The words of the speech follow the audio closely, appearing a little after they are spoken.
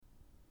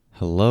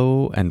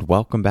Hello and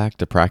welcome back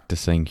to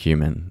Practicing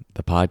Human,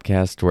 the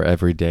podcast where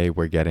every day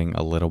we're getting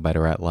a little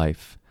better at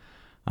life.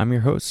 I'm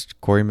your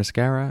host, Corey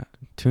Mascara,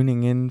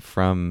 tuning in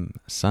from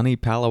sunny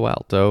Palo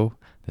Alto,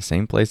 the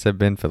same place I've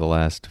been for the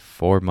last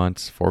 4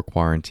 months for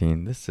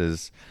quarantine. This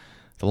is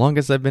the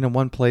longest I've been in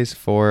one place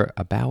for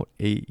about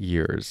 8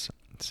 years.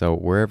 So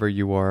wherever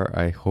you are,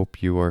 I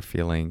hope you are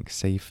feeling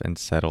safe and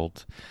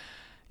settled.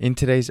 In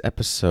today's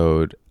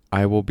episode,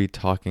 I will be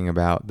talking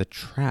about the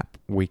trap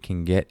we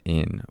can get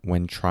in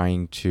when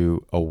trying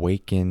to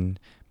awaken,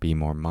 be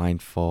more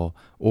mindful,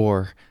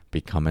 or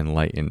become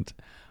enlightened.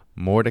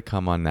 More to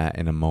come on that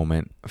in a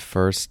moment.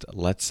 First,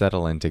 let's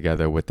settle in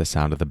together with the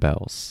sound of the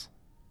bells.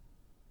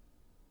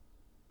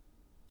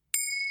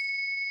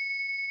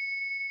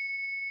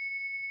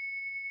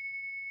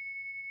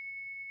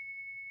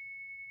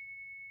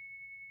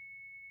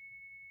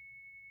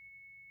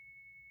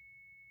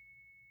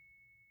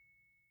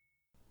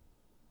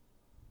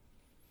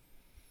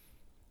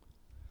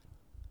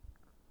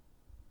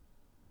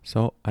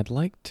 So I'd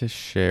like to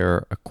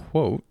share a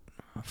quote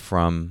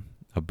from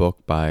a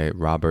book by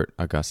Robert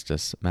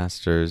Augustus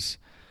Masters.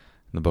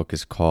 The book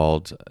is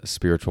called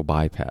Spiritual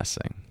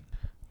Bypassing,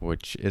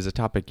 which is a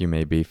topic you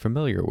may be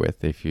familiar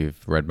with if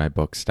you've read my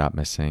book, Stop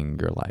Missing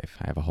Your Life.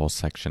 I have a whole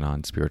section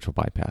on spiritual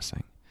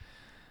bypassing.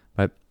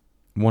 But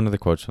one of the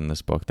quotes from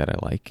this book that I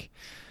like,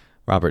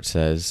 Robert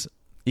says,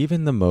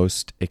 "Even the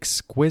most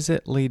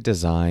exquisitely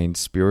designed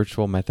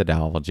spiritual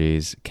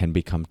methodologies can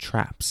become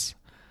traps,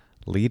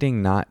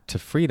 leading not to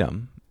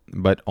freedom,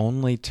 but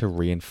only to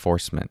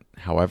reinforcement,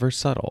 however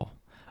subtle,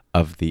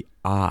 of the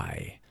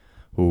I,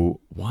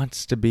 who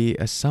wants to be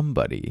a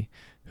somebody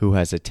who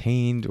has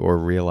attained or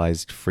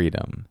realized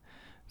freedom,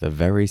 the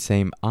very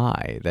same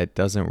I that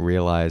doesn't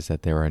realize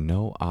that there are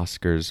no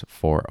Oscars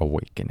for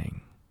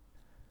awakening."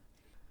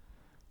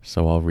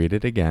 So I'll read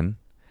it again.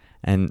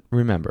 And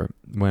remember,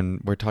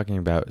 when we're talking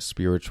about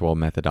spiritual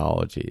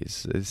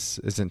methodologies, this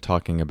isn't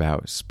talking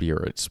about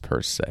spirits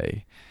per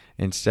se.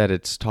 Instead,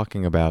 it's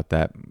talking about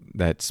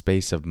that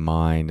space of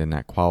mind and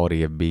that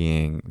quality of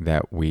being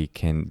that we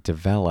can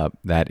develop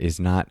that is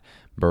not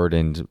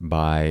burdened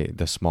by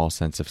the small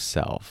sense of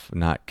self,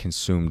 not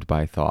consumed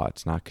by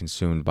thoughts, not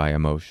consumed by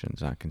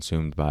emotions, not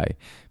consumed by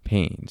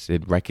pains.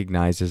 It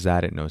recognizes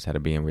that, it knows how to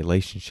be in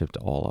relationship to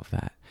all of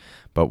that.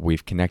 But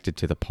we've connected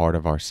to the part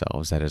of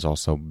ourselves that is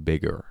also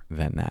bigger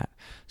than that.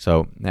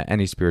 So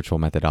any spiritual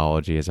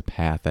methodology is a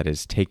path that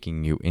is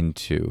taking you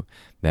into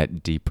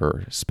that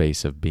deeper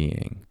space of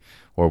being,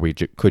 or we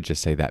could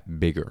just say that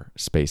bigger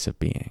space of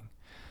being.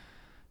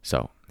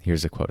 So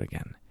here's a quote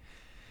again.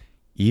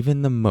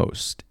 "Even the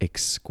most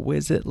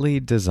exquisitely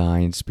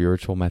designed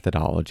spiritual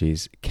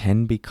methodologies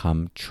can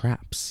become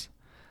traps,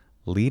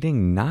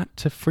 leading not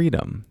to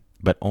freedom,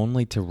 but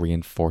only to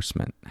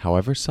reinforcement,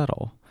 however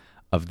subtle,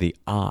 of the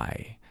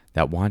I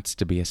that wants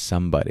to be a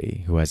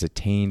somebody who has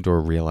attained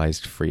or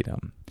realized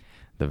freedom,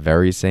 the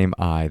very same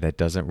I that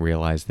doesn't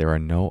realize there are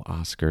no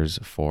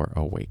Oscars for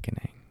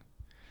awakening."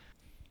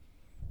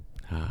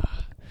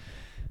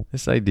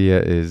 This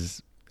idea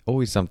is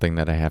always something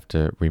that I have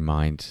to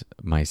remind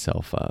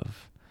myself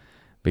of,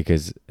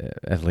 because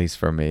at least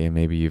for me, and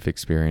maybe you've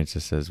experienced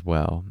this as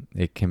well,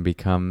 it can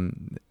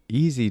become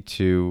easy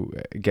to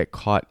get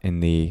caught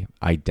in the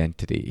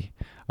identity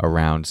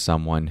around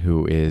someone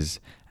who is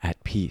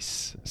at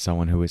peace,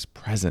 someone who is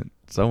present,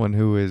 someone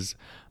who is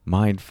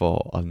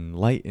mindful,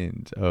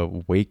 enlightened,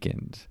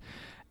 awakened.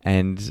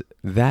 And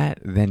that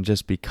then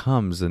just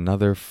becomes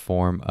another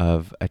form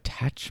of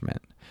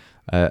attachment,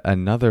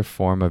 another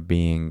form of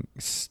being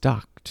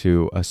stuck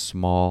to a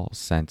small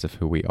sense of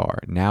who we are.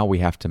 Now we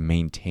have to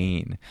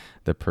maintain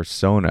the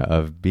persona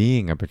of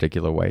being a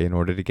particular way in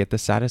order to get the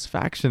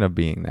satisfaction of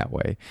being that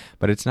way.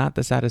 But it's not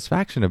the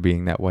satisfaction of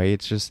being that way,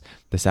 it's just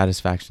the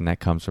satisfaction that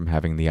comes from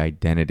having the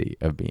identity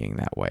of being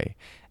that way.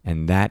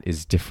 And that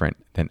is different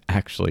than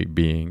actually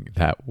being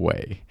that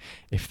way,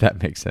 if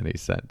that makes any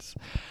sense.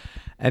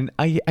 And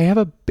I have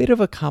a bit of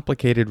a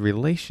complicated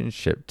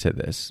relationship to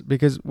this,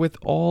 because with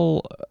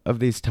all of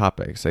these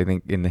topics, I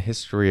think in the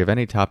history of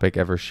any topic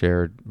ever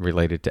shared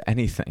related to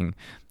anything,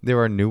 there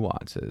are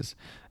nuances.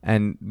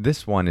 And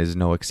this one is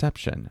no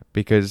exception,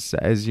 because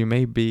as you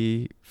may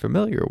be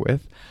familiar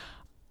with,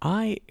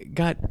 I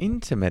got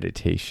into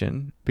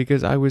meditation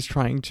because I was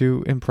trying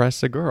to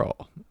impress a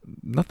girl.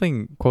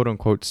 Nothing quote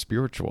unquote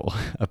spiritual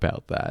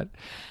about that.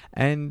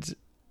 And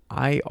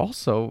I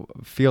also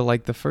feel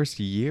like the first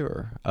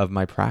year of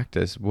my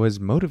practice was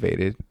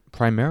motivated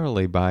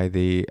primarily by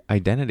the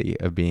identity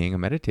of being a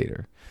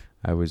meditator.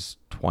 I was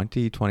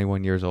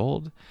 21 years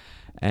old,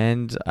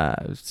 and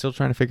still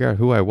trying to figure out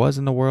who I was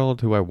in the world,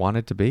 who I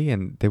wanted to be,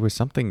 and there was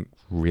something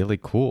really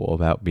cool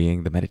about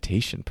being the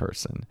meditation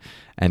person.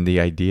 And the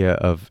idea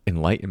of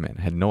enlightenment,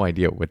 I had no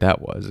idea what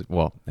that was.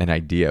 Well, an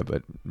idea,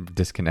 but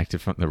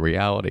disconnected from the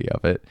reality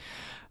of it.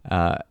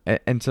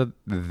 And so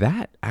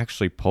that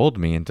actually pulled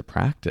me into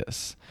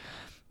practice.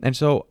 And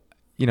so,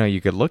 you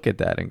could look at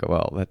that and go,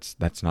 well,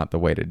 that's not the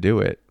way to do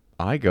it.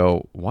 I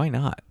go, why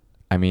not?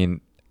 I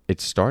mean,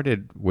 it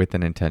started with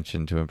an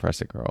intention to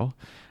impress a girl.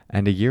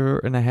 And a year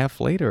and a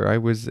half later, I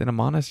was in a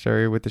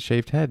monastery with a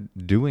shaved head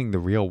doing the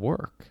real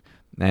work.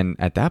 And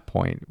at that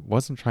point,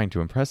 wasn't trying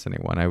to impress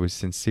anyone. I was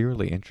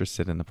sincerely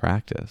interested in the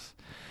practice.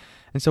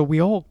 And so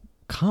we all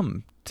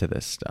come to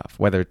this stuff,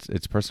 whether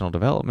it's personal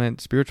development,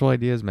 spiritual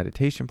ideas,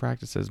 meditation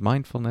practices,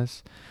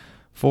 mindfulness,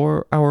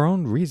 for our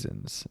own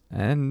reasons.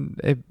 And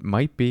it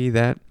might be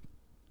that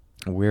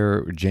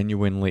we're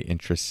genuinely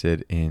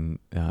interested in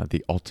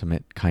the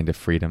ultimate kind of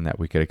freedom that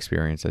we could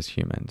experience as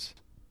humans.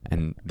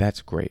 And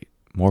that's great.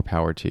 More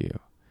power to you.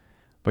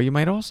 But you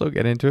might also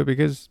get into it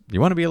because you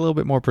want to be a little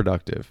bit more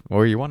productive,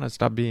 or you want to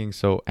stop being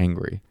so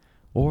angry,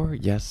 or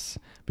yes,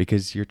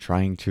 because you're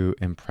trying to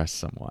impress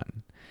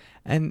someone.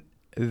 And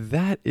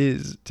that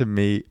is, to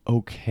me,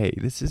 okay.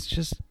 This is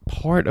just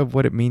part of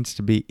what it means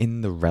to be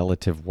in the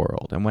relative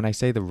world. And when I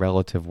say the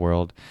relative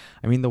world,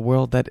 I mean the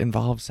world that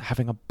involves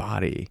having a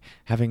body,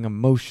 having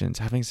emotions,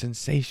 having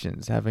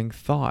sensations, having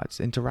thoughts,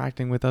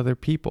 interacting with other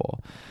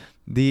people.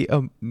 The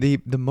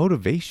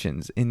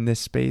motivations in this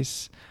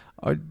space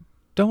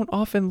don't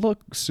often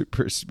look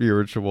super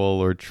spiritual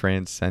or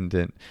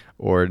transcendent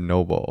or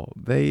noble.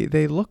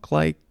 They look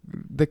like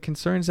the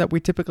concerns that we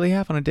typically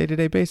have on a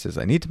day-to-day basis.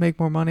 I need to make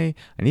more money.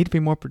 I need to be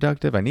more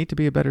productive. I need to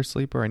be a better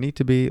sleeper. I need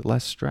to be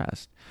less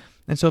stressed.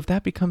 And so if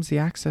that becomes the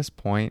access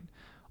point,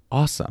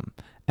 awesome.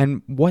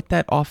 And what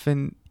that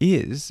often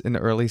is in the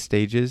early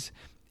stages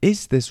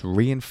is this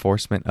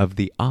reinforcement of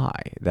the I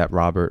that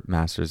Robert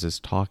Masters is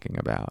talking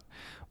about,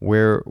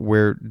 where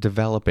we're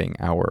developing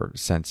our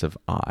sense of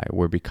I.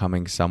 We're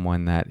becoming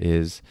someone that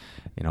is,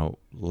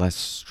 less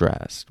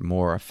stressed,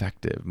 more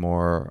effective,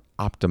 more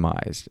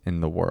optimized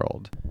in the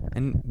world.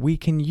 And we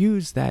can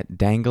use that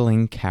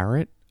dangling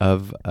carrot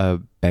of a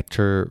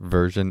better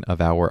version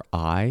of our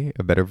I,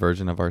 a better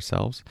version of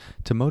ourselves,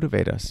 to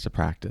motivate us to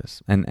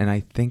practice. And I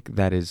think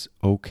that is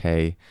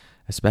okay,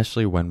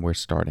 especially when we're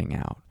starting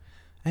out.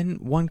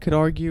 And one could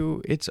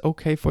argue it's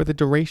okay for the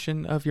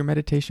duration of your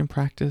meditation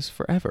practice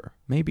forever.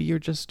 Maybe you're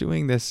just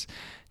doing this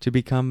to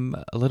become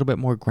a little bit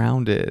more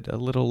grounded, a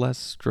little less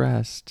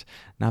stressed,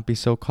 not be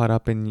so caught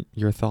up in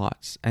your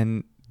thoughts.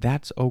 And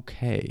that's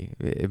okay.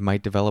 It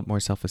might develop more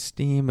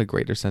self-esteem, a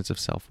greater sense of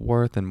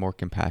self-worth, and more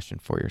compassion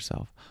for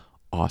yourself.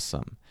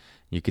 Awesome.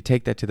 You could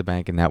take that to the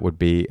bank, and that would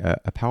be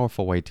a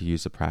powerful way to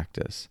use a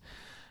practice.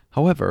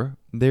 However,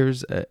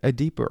 there's a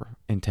deeper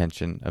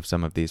intention of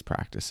some of these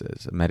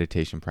practices,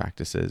 meditation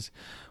practices,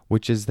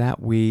 which is that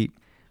we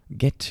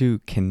get to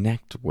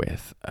connect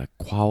with a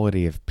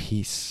quality of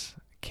peace,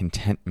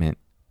 contentment,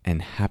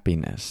 and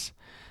happiness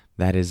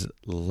that is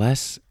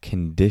less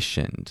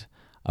conditioned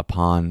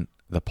upon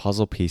the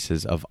puzzle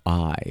pieces of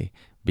I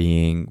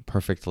being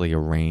perfectly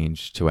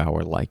arranged to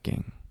our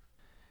liking.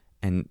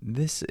 And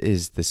this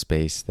is the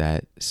space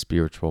that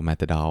spiritual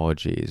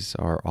methodologies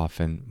are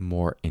often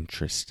more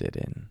interested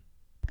in.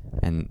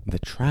 And the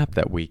trap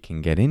that we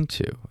can get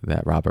into,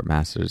 that Robert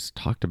Masters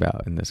talked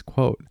about in this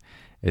quote,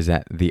 is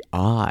that the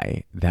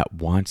I that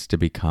wants to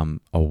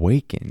become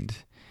awakened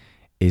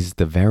is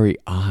the very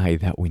I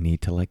that we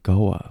need to let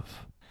go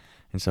of.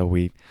 And so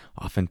we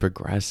often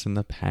progress in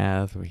the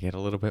path. We get a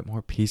little bit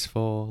more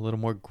peaceful, a little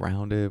more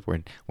grounded.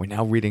 We're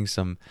now reading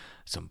some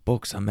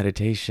books on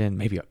meditation,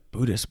 maybe a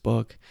Buddhist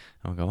book.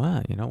 And we'll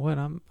go, you know what?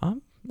 I'm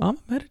a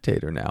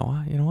meditator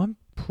now. I'm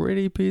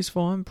pretty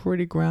peaceful. I'm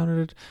pretty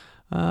grounded.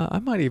 I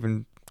might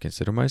even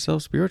consider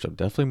myself spiritual. I'm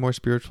definitely more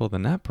spiritual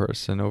than that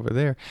person over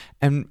there.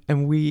 And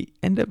we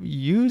end up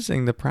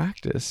using the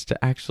practice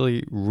to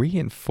actually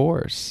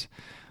reinforce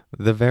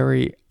the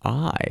very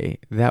I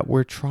that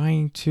we're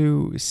trying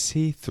to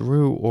see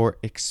through or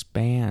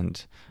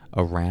expand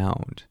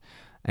around.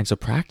 And so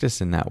practice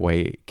in that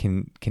way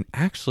can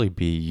actually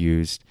be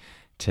used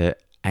to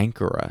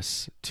anchor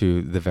us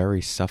to the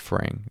very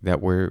suffering that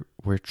we're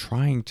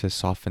trying to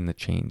soften the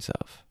chains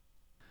of.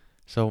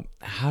 So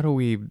how do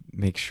we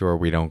make sure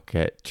we don't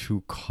get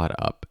too caught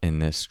up in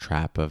this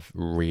trap of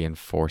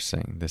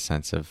reinforcing the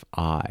sense of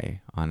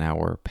I on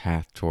our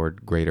path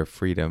toward greater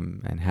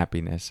freedom and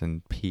happiness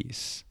and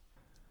peace?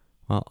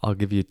 Well, I'll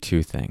give you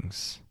two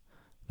things.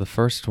 The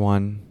first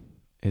one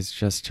is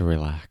just to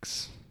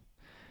relax.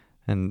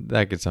 And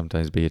that could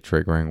sometimes be a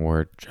triggering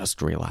word,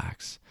 just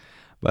relax.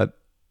 But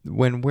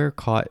when we're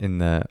caught in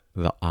the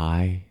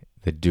I,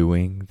 the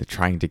doing, the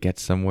trying to get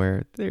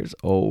somewhere, there's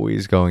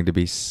always going to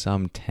be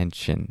some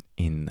tension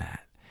in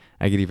that.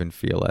 I could even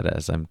feel it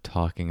as I'm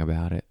talking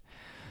about it.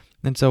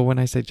 And so when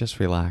I say just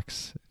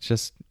relax,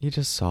 you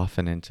just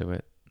soften into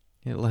it.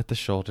 Let the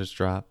shoulders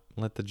drop,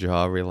 let the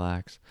jaw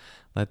relax,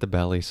 let the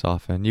belly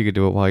soften. You could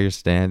do it while you're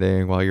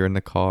standing, while you're in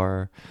the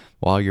car,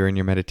 while you're in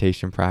your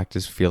meditation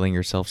practice, feeling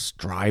yourself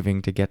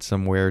striving to get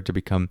somewhere, to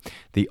become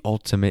the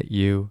ultimate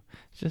you.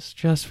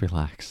 Just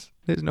relax.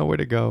 There's nowhere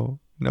to go,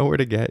 nowhere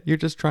to get. You're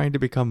just trying to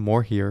become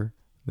more here.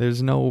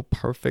 There's no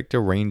perfect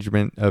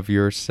arrangement of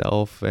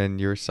yourself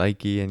and your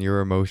psyche and your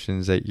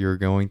emotions that you're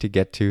going to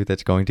get to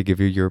that's going to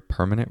give you your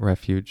permanent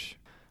refuge.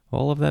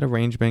 All of that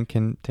arrangement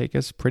can take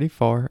us pretty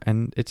far,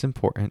 and it's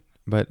important.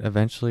 But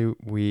eventually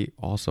we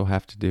also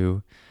have to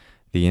do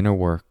the inner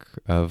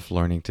work of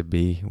learning to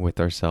be with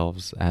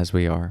ourselves as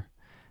we are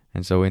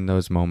And so in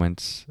those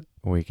moments,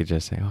 we could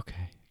just say,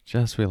 okay,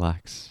 just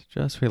relax,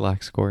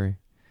 Corey.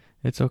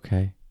 It's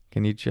okay.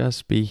 Can you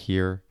just be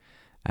here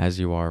as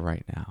you are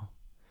right now?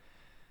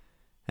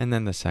 And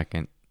then the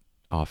second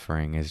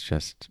offering is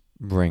just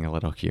bring a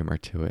little humor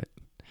to it.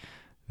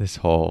 This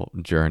whole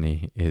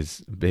journey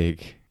is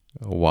big,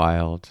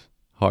 wild,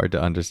 hard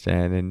to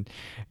understand, and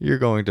you're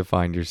going to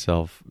find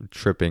yourself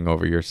tripping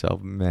over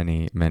yourself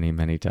many, many,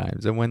 many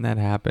times. And when that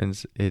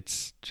happens,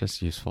 it's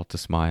just useful to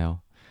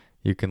smile.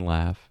 You can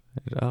laugh.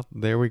 Oh,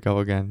 there we go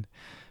again.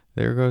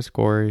 There goes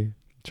Corey,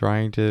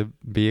 trying to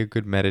be a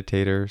good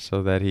meditator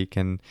so that he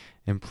can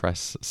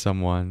impress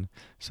someone,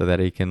 so that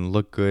he can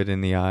look good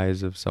in the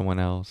eyes of someone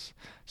else,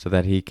 so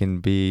that he can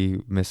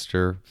be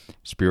Mr.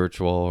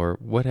 Spiritual or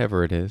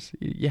whatever it is.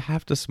 You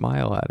have to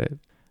smile at it.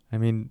 I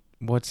mean,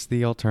 what's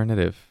the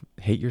alternative?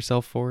 Hate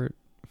yourself for it?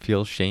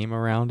 Feel shame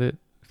around it?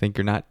 Think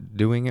you're not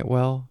doing it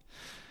well?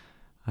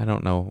 I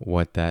don't know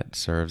what that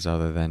serves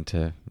other than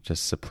to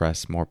just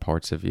suppress more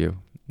parts of you.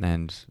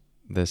 And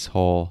this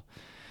whole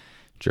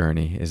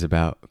journey is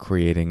about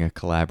creating a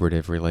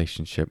collaborative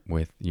relationship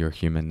with your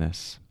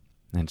humanness.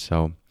 And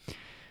so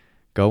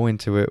go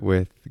into it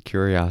with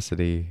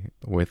curiosity,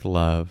 with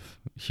love,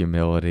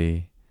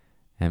 humility,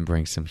 and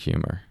bring some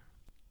humor.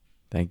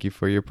 Thank you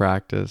for your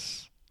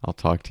practice. I'll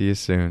talk to you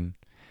soon.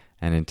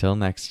 And until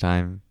next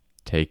time,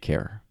 take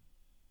care.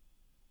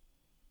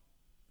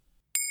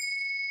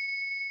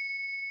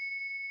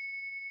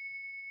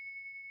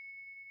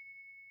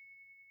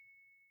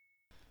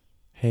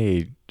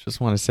 Hey,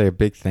 just want to say a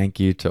big thank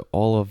you to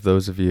all of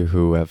those of you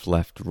who have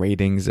left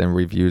ratings and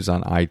reviews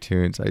on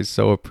iTunes. I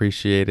so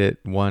appreciate it.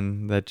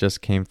 One that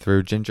just came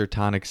through, Ginger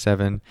Tonic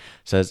 7,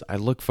 says, I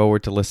look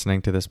forward to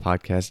listening to this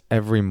podcast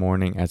every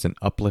morning as an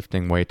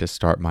uplifting way to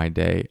start my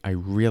day. I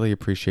really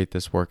appreciate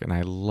this work, and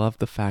I love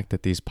the fact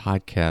that these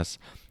podcasts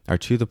are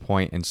to the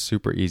point and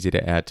super easy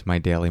to add to my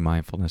daily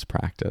mindfulness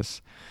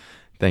practice.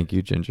 Thank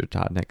you, Ginger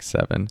Tonic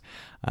 7.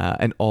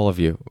 And all of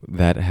you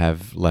that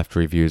have left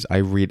reviews. I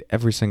read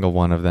every single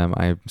one of them.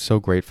 I'm so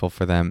grateful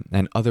for them,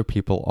 and other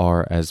people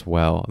are as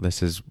well.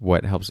 This is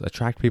what helps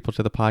attract people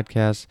to the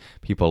podcast.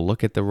 People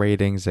look at the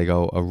ratings. They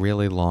go a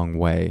really long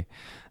way.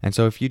 And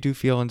so if you do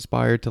feel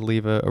inspired to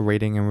leave a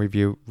rating and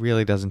review,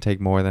 really doesn't take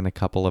more than a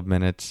couple of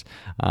minutes.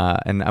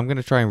 And I'm going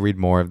to try and read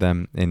more of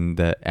them in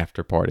the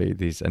after party,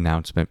 these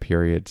announcement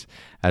periods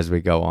as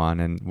we go on,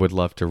 and would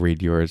love to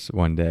read yours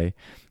one day.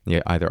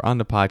 Yeah, either on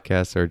the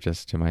podcast or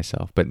just to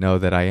myself. But know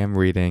that I am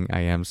reading, I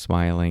am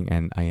smiling,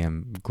 and I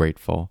am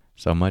grateful.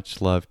 So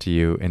much love to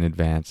you in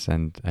advance,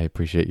 and I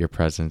appreciate your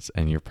presence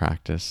and your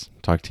practice.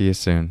 Talk to you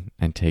soon,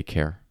 and take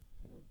care.